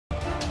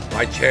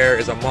My chair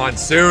is a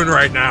monsoon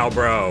right now,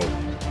 bro.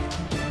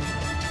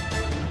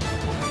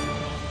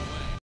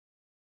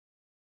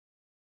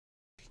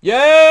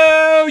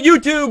 Yo,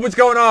 YouTube, what's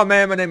going on,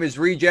 man? My name is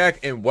Rejack,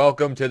 and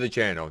welcome to the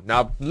channel.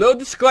 Now, little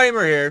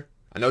disclaimer here.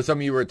 I know some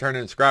of you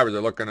returning subscribers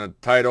are looking at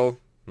the title,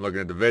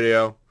 looking at the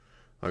video,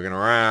 looking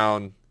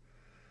around.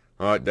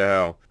 What the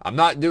hell? I'm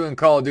not doing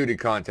Call of Duty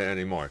content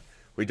anymore.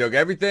 We took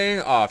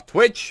everything off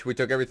Twitch, we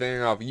took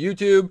everything off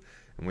YouTube,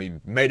 and we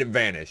made it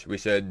vanish. We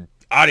said,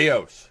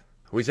 adios.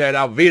 We said,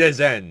 auf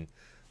Wiedersehen.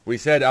 We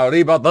said,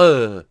 arriba.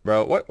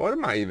 Bro, what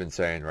am I even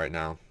saying right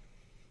now?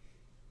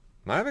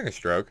 Am I having a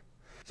stroke?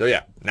 So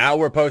yeah, now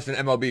we're posting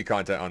MLB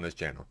content on this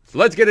channel. So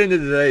let's get into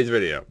today's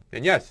video.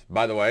 And yes,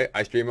 by the way,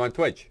 I stream on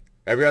Twitch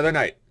every other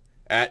night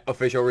at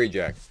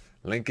OfficialRejack.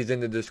 Link is in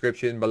the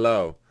description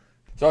below.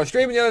 So I was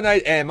streaming the other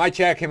night, and my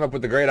chat came up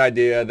with the great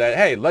idea that,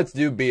 hey, let's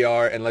do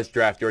BR and let's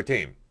draft your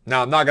team.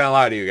 Now, I'm not going to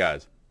lie to you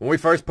guys. When we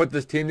first put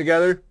this team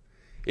together,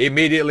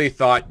 immediately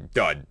thought,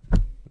 dud.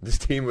 This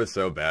team was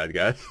so bad,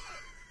 guys.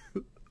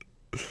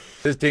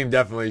 This team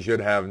definitely should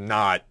have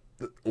not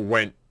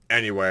went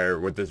anywhere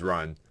with this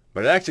run.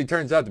 But it actually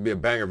turns out to be a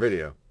banger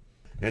video.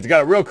 And it's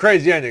got a real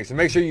crazy ending, so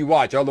make sure you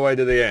watch all the way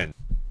to the end.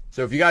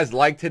 So if you guys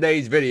like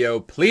today's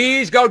video,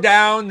 please go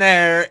down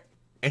there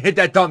and hit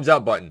that thumbs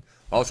up button.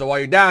 Also, while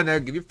you're down there,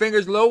 give your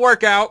fingers a little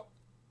workout.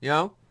 You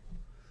know?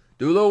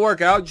 Do a little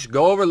workout. Just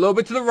go over a little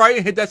bit to the right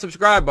and hit that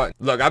subscribe button.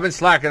 Look, I've been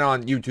slacking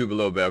on YouTube a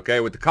little bit, okay?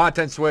 With the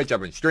content switch,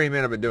 I've been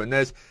streaming, I've been doing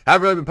this. I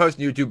haven't really been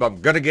posting YouTube, but I'm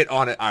going to get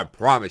on it, I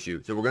promise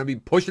you. So we're going to be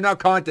pushing out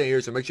content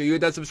here, so make sure you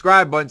hit that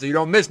subscribe button so you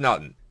don't miss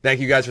nothing. Thank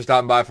you guys for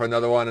stopping by for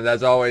another one, and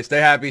as always, stay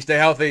happy, stay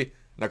healthy,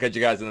 and I'll catch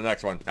you guys in the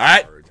next one.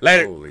 Alright?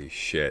 Later. Holy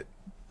shit.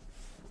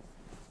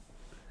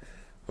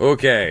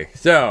 Okay,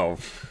 so...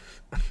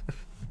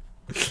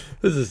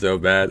 This is so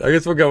bad. I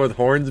guess we'll go with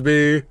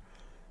Hornsby.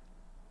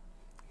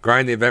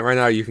 Grind the event right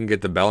now, you can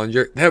get the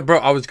Bellinger. Hey, bro,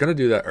 I was going to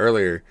do that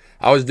earlier.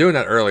 I was doing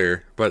that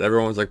earlier, but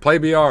everyone was like, play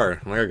BR.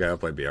 I'm like, okay, I'll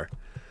play BR.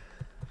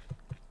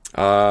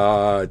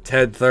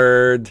 Ted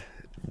third.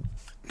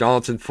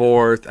 Donaldson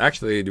fourth.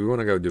 Actually, do we want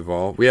to go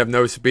Duvall? We have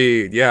no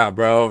speed. Yeah,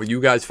 bro, you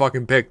guys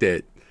fucking picked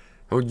it.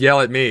 Don't yell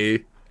at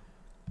me.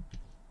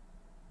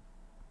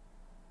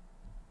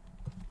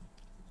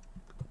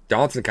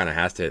 Donaldson kind of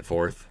has to hit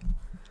fourth.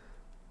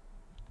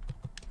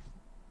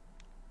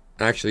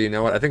 Actually, you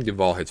know what? I think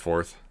Duvall hits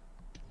fourth.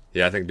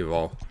 Yeah, I think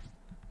Duvall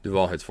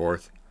hits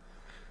fourth.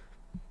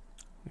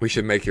 We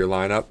should make your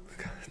lineup.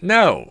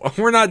 No,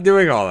 we're not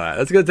doing all that.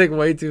 That's going to take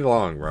way too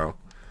long, bro.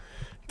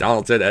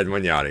 Donaldson,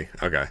 Edwin, Yachty.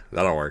 Okay,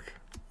 that'll work.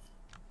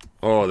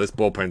 Oh, this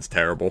bullpen's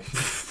terrible.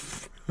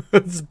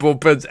 This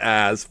bullpen's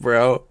ass,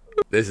 bro.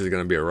 This is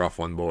going to be a rough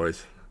one,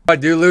 boys. If I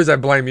do lose, I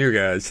blame you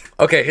guys.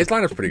 Okay, his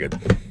lineup's pretty good.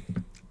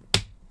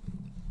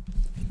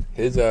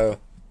 His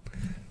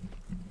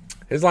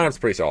lineup's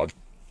pretty solid.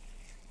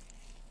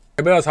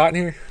 Anybody else hot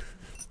in here?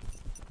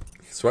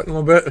 Sweating a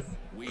little bit.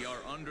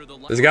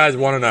 This guy's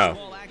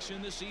 1-0.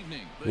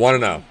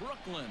 1-0.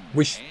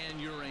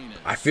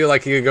 I feel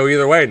like he could go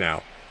either way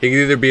now. He could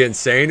either be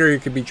insane or he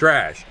could be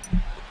trash.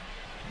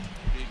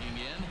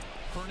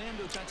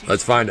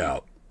 Let's find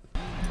out.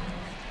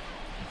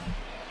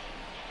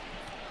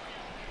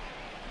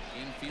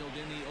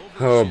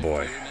 Oh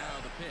boy.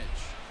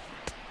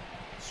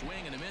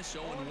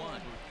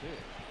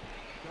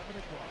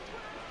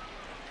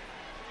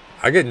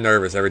 I get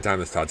nervous every time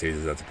this Tatis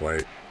is at the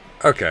plate.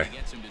 Okay.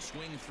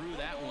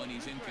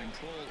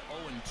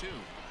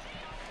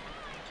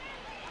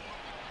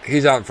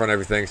 He's out in front of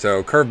everything,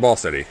 so curveball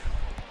city.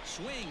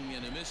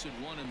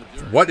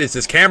 What is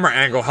this camera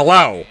angle?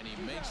 Hello?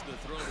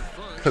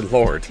 Good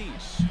lord.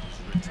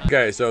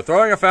 Okay, so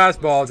throwing a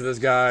fastball to this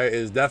guy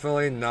is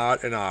definitely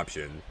not an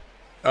option.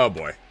 Oh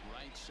boy.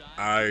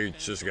 I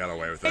just got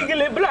away with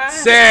that.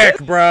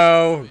 Sick,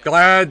 bro.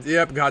 Glad.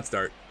 Yep, hot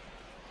start.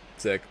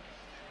 Sick.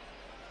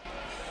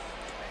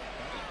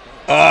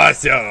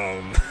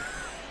 Awesome.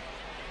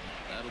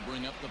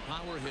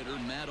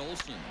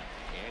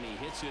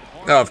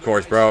 Oh, of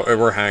course, bro.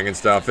 We're hanging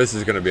stuff. This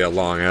is going to be a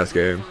long-ass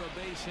game.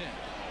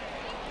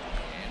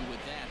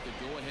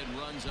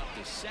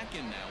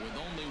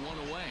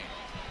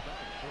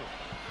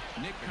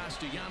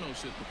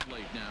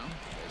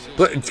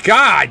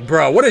 God,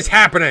 bro, what is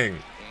happening?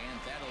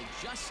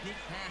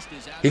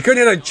 He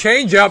couldn't hit a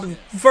changeup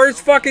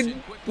first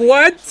fucking...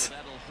 What?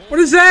 What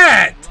is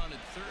that?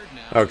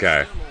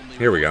 Okay,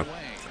 here we go.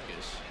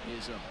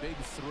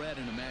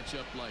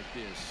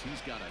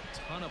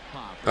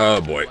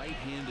 Oh boy.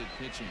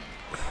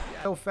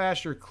 So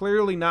fast, you're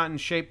clearly not in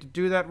shape to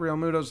do that. Real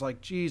Muto's like,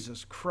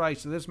 Jesus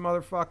Christ, this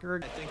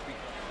motherfucker.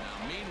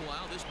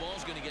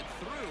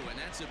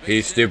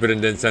 He's stupid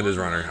and didn't send his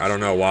runner. I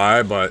don't know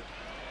why, but...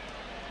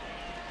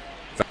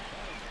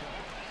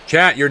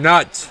 Chat, you're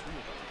nuts.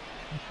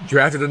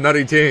 Drafted a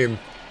nutty team.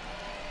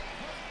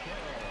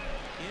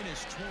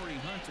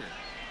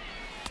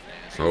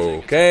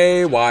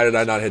 Okay, why did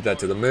I not hit that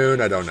to the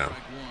moon? I don't know.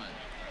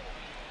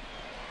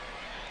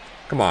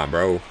 Come on,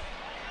 bro.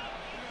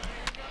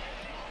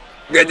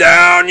 Get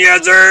down,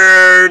 yes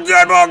sir!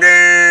 That ball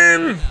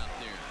game!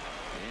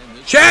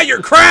 Chad,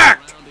 you're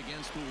cracked!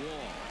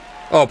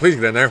 Oh, please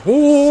get in there.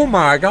 Oh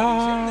my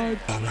god.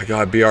 Oh my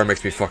god, BR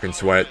makes me fucking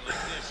sweat.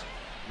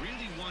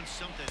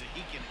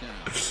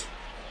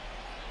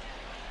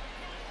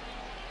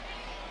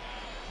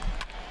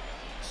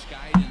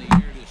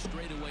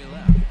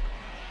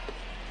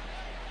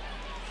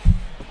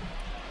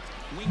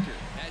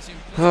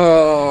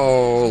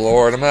 Oh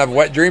Lord, I'm gonna have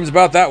wet dreams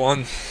about that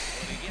one.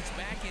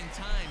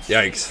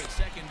 Yikes.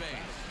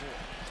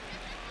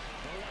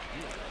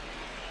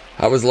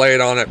 I was late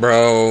on it,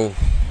 bro.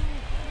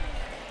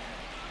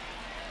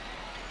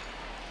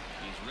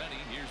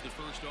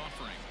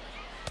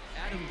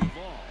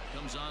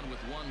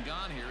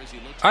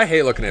 I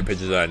hate looking at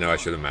pitches that I know I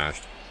should have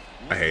mashed.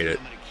 I hate it.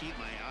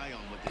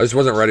 I just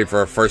wasn't ready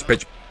for a first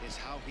pitch.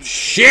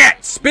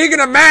 Shit!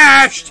 Speaking of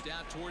mashed!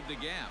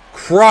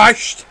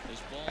 Crushed!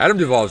 Adam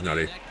Duvall's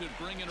nutty.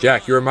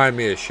 Jack, you remind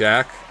me of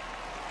Shaq.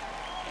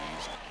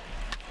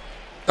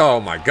 Oh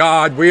my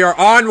god, we are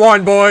on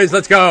one, boys.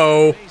 Let's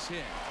go.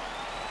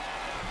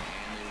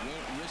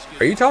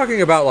 Are you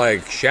talking about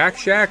like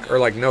Shaq or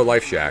like No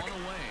Life Shaq?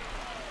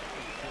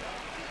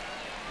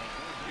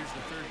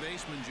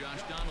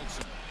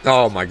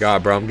 Oh my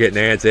god, bro, I'm getting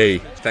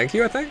antsy. Thank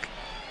you, I think.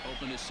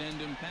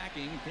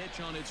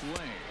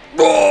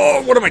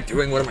 Oh, what am I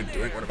doing? What am I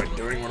doing? What am I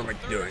doing? What am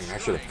I doing? I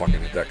should have fucking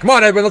hit that. Come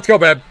on, Edwin, let's go,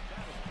 babe.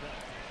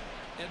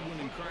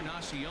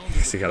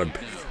 He got a...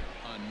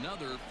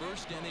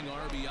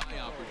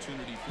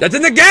 That's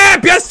in the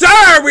gap! Yes,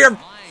 sir! We are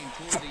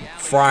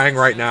frying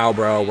right now,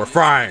 bro. We're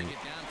frying.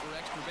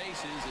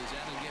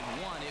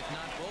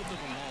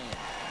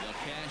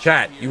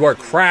 Chat, you are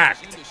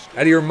cracked.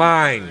 Out of your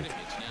mind.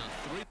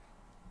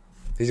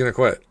 He's gonna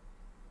quit.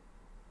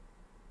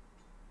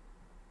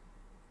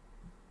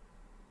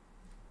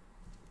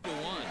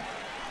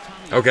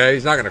 Okay,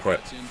 he's not gonna quit.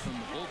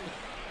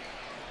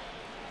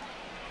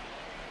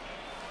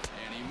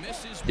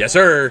 Yes,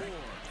 sir.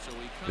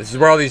 This is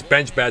where all these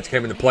bench bats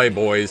came into play,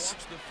 boys.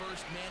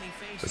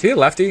 Is he a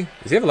lefty?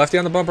 Does he have a lefty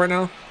on the bump right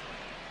now?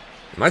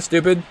 Am I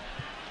stupid?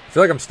 I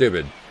feel like I'm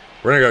stupid.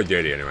 We're gonna go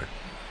JD anyway.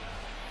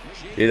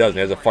 He doesn't. He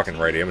has a fucking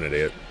righty. I'm an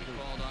idiot.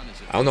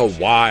 I don't know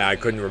why I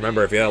couldn't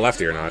remember if he had a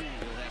lefty or not.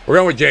 We're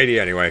going with JD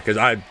anyway, because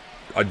I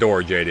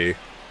adore JD.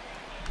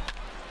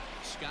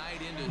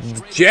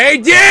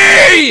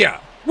 JD!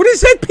 What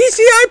is that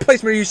PCI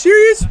placement? Are you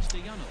serious?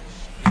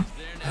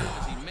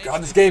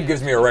 God, this game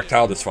gives me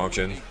erectile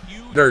dysfunction.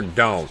 Or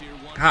don't.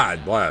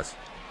 God bless.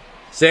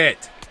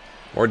 Sit.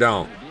 Or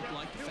don't.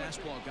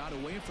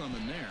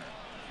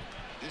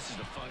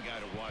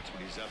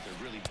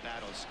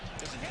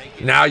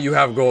 Now you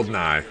have golden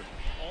eye.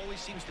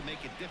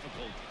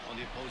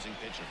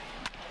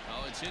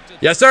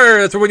 Yes,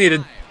 sir. That's what we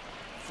needed.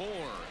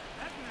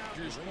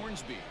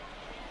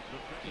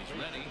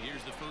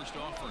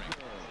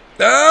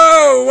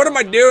 Oh, what am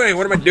I doing?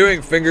 What am I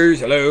doing, fingers?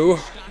 Hello.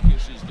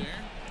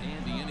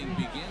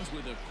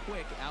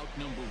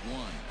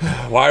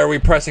 Why are we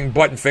pressing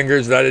button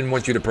fingers that I didn't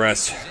want you to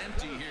press?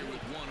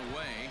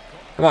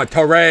 Come on,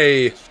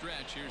 Torii.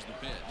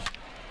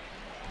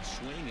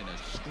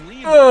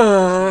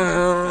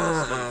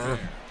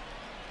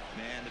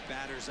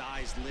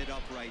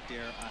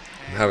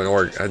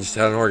 I just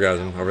had an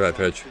orgasm over that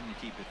pitch.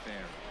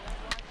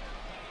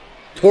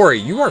 Torii,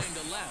 you are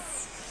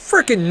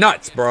freaking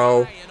nuts,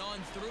 bro.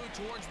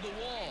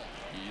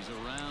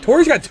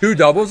 Tori's got 2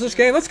 doubles this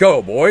game. Let's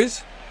go,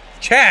 boys.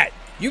 Chat,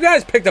 you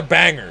guys picked a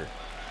banger.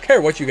 I don't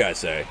care what you guys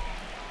say.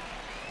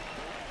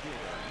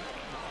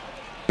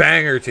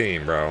 Banger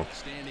team, bro.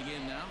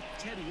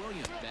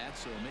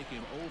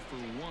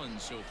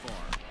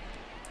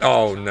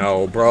 Oh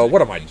no, bro.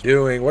 What am I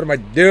doing? What am I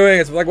doing?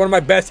 It's like one of my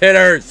best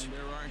hitters.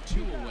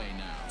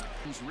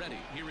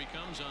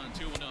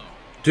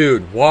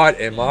 Dude, what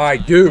am I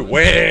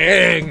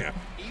doing?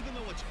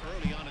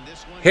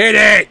 Hit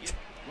it!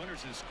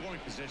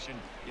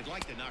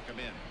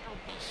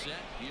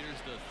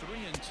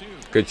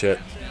 Good shit.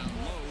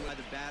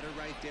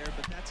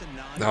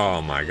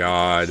 Oh my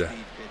god. That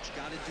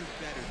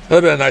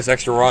would have been a nice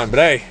extra run, but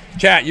hey,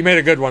 chat, you made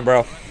a good one,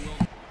 bro.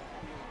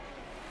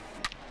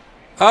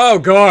 Oh,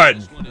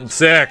 good. I'm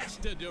sick.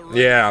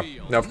 Yeah,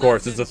 of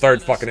course. It's the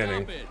 3rd fucking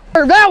inning.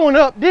 Serve that one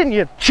up, didn't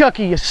you,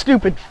 Chucky, you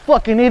stupid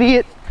fucking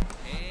idiot?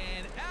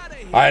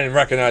 I didn't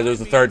recognize it was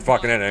the 3rd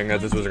fucking inning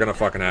that this was gonna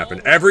fucking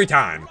happen. Every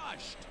time.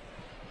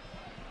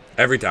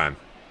 Every time.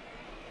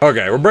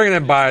 Okay, we're bringing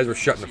in buys. We're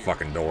shutting the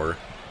fucking door.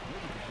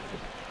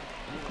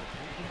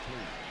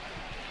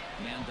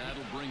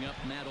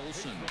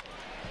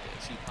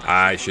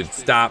 I should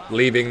stop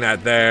leaving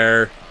that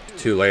there.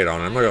 Too late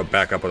on it. I'm gonna go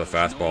back up with a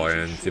fastball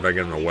and see if I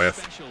get him a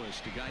whiff.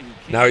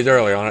 Now he's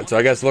early on it, so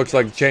I guess it looks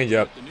like a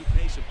changeup.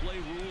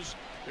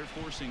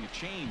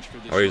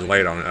 Oh, he's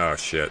late on it. Oh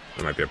shit,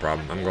 that might be a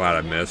problem. I'm glad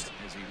I missed.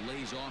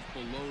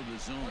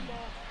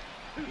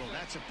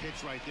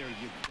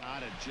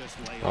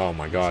 Oh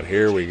my god,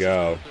 here we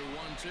go.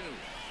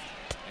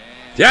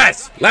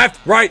 Yes! Left,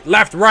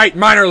 right,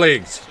 minor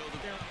leagues.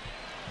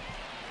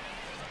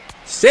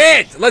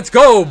 Sit! Let's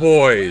go,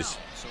 boys!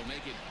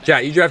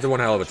 Chat, you drafted one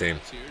hell of a team.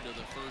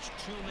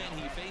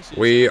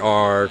 We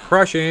are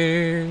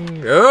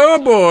crushing. Oh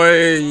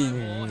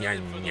boy.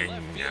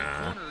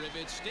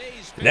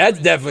 That's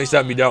definitely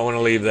something you don't want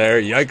to leave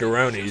there.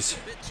 Yikeronis.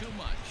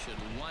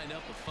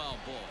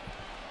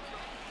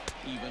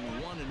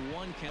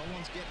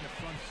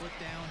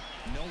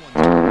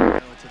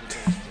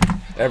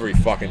 Every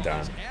fucking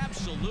time.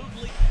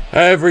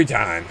 Every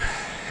time.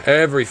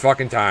 Every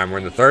fucking time. We're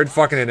in the third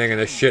fucking inning and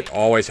this shit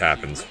always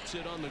happens.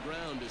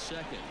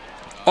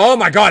 Oh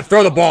my god,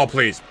 throw the ball,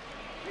 please.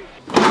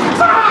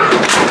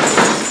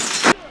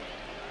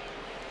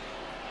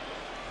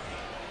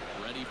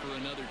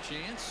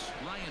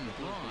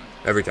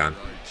 Every time.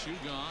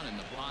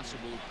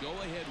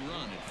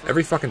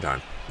 Every fucking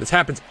time. This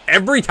happens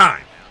every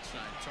time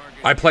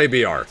I play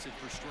BR.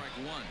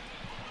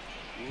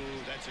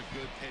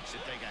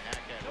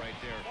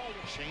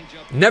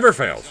 Never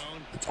fails.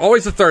 It's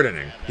always the third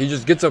inning. He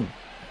just gets a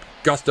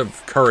gust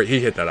of courage. He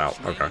hit that out.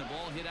 Okay.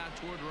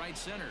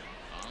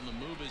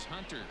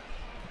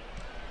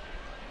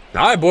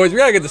 All right, boys. We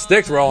got to get the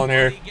sticks rolling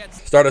here.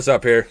 Start us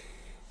up here.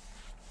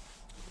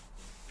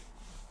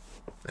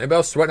 Anybody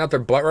else sweating out their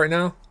butt right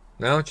now?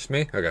 No? Just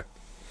me? Okay.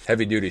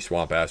 Heavy duty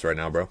swamp ass right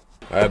now, bro.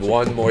 I have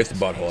one moist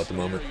butthole at the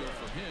moment.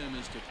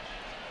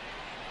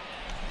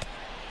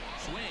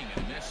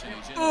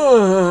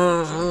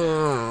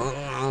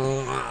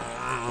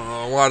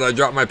 Why did I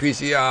drop my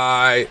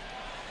PCI?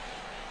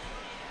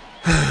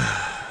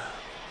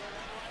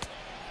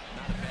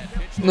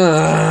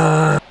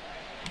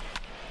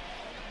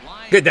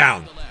 Get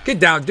down. Get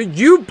down. Did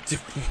you...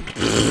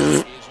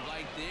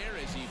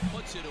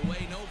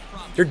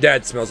 Your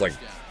dad smells like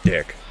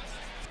dick.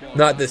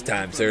 Not this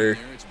time, sir.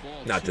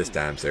 Not this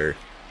time, sir.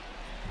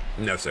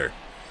 No, sir.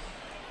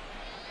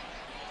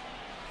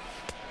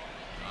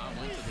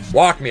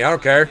 Walk me. I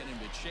don't care.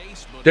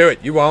 Do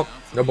it. You won't.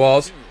 No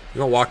balls.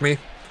 You won't walk me.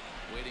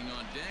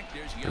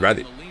 I'd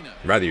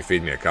rather you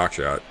feed me a cock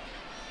shot.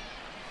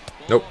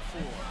 Nope.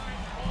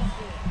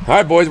 All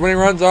right, boys. Winning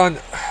runs on.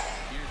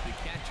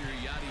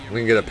 We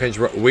can get a pinch.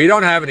 We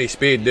don't have any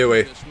speed, do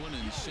we?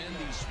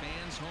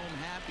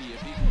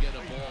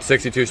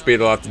 62 speed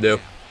will have to do.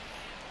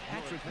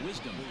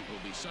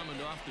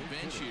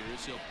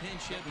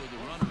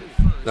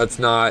 That's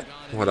not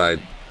what I...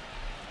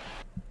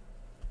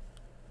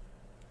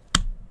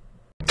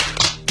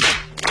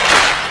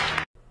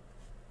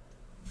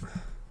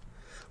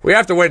 We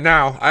have to win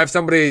now. I have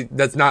somebody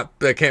that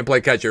can't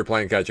play catcher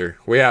playing catcher.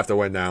 We have to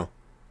win now.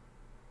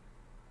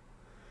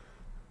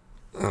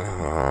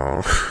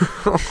 Oh.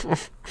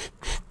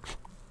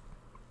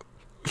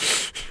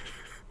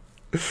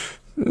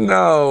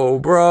 No,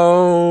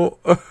 bro.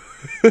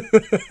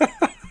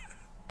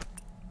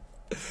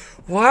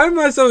 Why am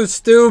I so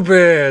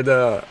stupid?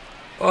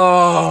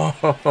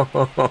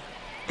 Oh.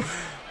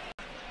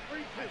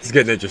 It's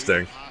getting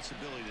interesting.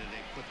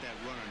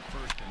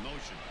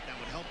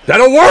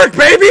 That'll work,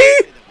 baby!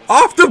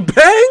 Off the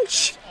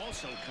bench!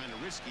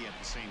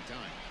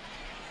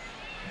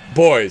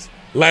 Boys,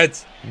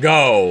 let's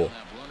go.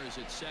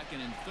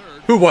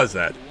 Who was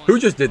that? Who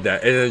just did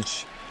that?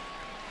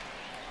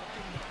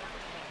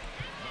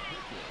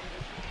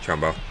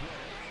 Chumbo.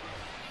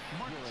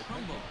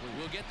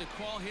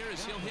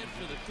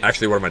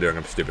 Actually, what am I doing?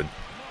 I'm stupid.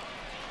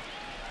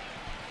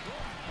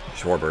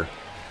 Schwarber.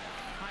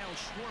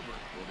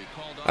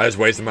 I just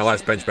wasted my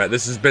last bench bet.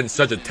 This has been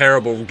such a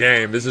terrible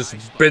game. This has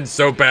been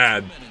so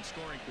bad.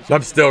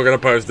 I'm still going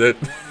to post it.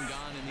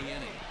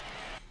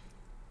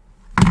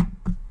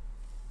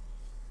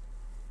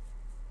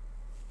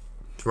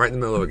 It's right in the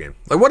middle of a game.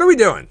 Like, what are we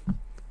doing?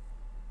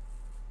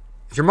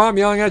 Is your mom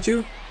yelling at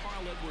you?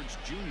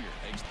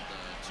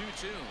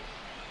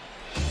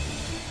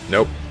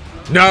 Nope.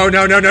 No.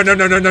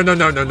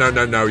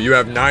 You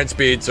have 9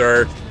 speed,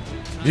 sir.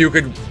 You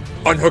could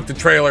unhook the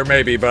trailer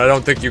maybe, but I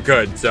don't think you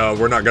could, so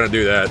we're not going to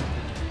do that.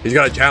 He's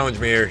got to challenge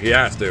me here. He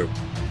has to.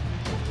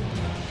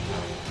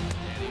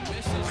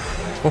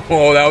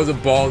 Oh, that was a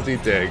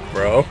ballsy take,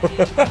 bro.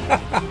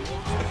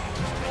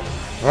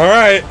 All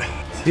right.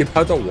 Is he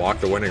about to walk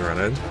the winning run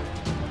in?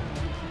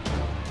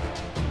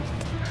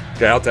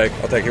 Okay, I'll take.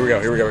 Here we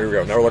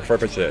go. Never look for a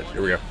pitch hit.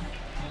 Here we go.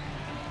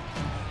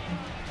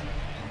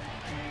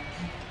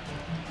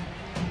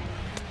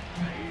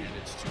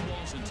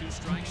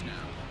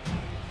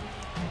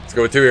 Let's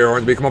go with 2 here,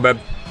 Hornsby. Come on, babe.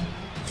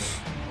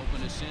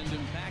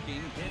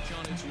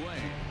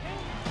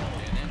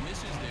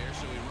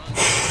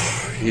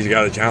 He's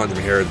got to challenge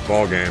me here at the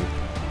ball game.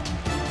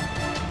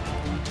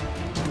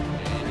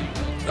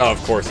 Oh,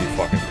 of course he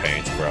fucking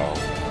paints, bro.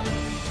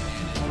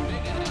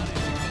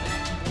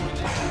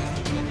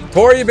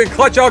 Tori, you've been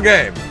clutch all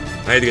game.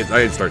 I need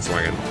to start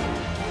swinging.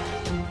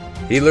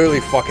 He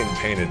literally fucking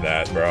painted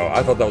that, bro.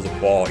 I thought that was a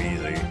ball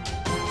easy.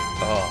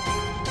 Oh.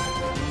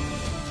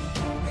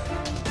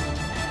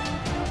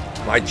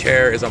 My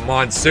chair is a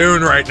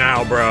monsoon right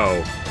now,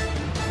 bro.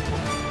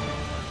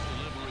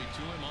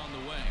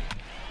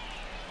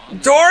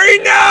 Tori,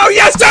 no!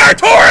 Yes, sir,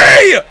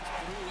 Tori!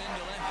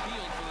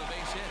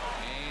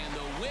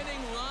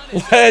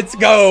 Let's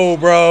go,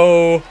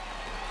 bro.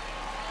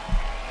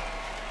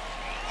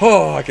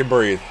 Oh, I can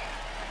breathe.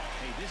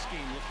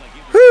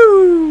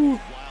 Whoo!